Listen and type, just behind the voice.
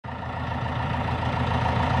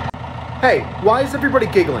Hey, why is everybody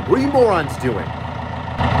giggling? What are you morons doing?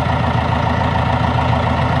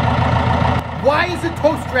 Why is a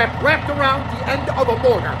tow strap wrapped around the end of a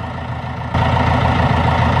mortar?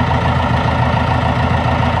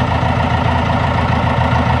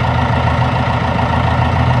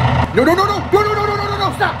 No,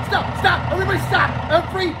 stop, everybody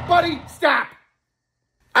stop.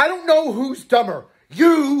 I don't know who's dumber.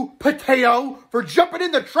 You, potato, for jumping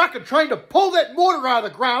in the truck and trying to pull that mortar out of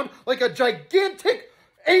the ground like a gigantic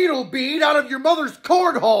anal bead out of your mother's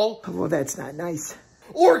cornhole. Well, that's not nice.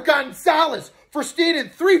 Or Gonzalez for standing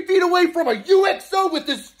 3 feet away from a UXO with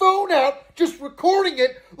his phone out, just recording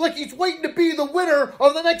it like he's waiting to be the winner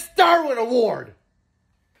of the next Darwin Award.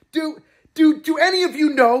 Do any of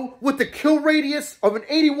you know what the kill radius of an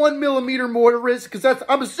 81mm mortar is? Because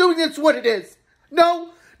I'm assuming that's what it is.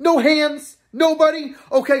 No? No hands? Nobody?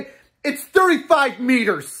 Okay, it's 35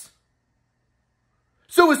 meters.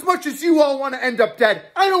 So as much as you all want to end up dead,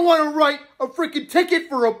 I don't want to write a freaking ticket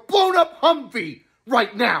for a blown up Humvee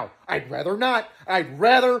right now. I'd rather not. I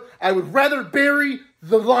would rather bury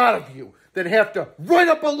the lot of you than have to write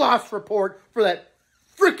up a loss report for that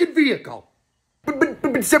freaking vehicle.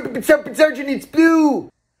 But Sergeant, it's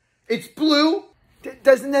blue. It's blue?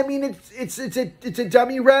 Doesn't that mean it's a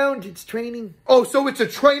dummy round? It's training. Oh, so it's a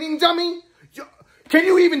training dummy? Can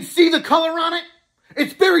you even see the color on it?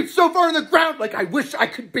 It's buried so far in the ground, like I wish I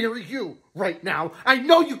could bury you right now. I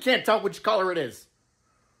know you can't tell which color it is.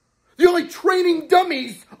 The only training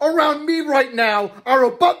dummies around me right now are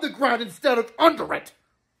above the ground instead of under it.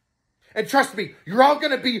 And trust me, you're all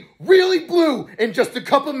gonna be really blue in just a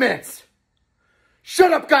couple minutes.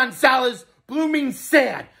 Shut up, Gonzalez. Blue means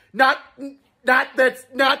sad. Not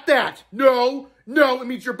that. No, it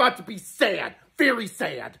means you're about to be sad. Very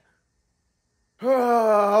sad.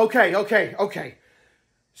 Okay.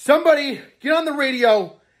 Somebody get on the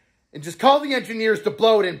radio and just call the engineers to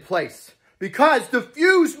blow it in place. Because the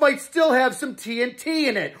fuse might still have some TNT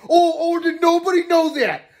in it. Oh, did nobody know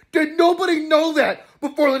that? Did nobody know that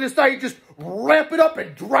before they decided to just wrap it up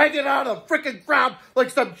and drag it out of the frickin' ground like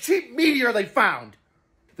some cheap meteor they found?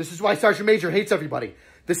 This is why Sergeant Major hates everybody.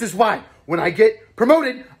 This is why, when I get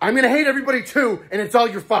promoted, I'm going to hate everybody too, and it's all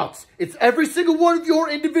your faults. It's every single one of your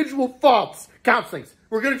individual faults. Counselings.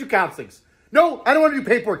 We're going to do counselings. No, I don't want to do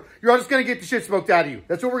paperwork. You're all just going to get the shit smoked out of you.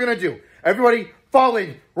 That's what we're going to do. Everybody, fall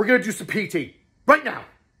in. We're going to do some PT. Right now.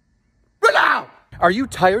 Right now! Are you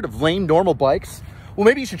tired of lame normal bikes? Well,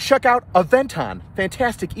 maybe you should check out Aventon,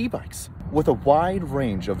 fantastic e-bikes. With a wide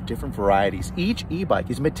range of different varieties, each e-bike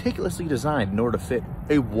is meticulously designed in order to fit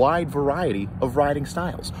a wide variety of riding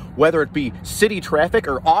styles. Whether it be city traffic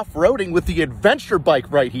or off-roading with the adventure bike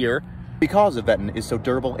right here. Because Aventon is so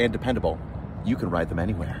durable and dependable, you can ride them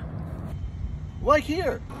anywhere. Like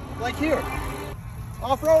here.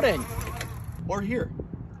 Off-roading. Or here.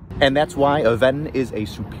 And that's why Aventon is a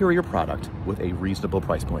superior product with a reasonable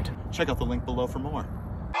price point. Check out the link below for more.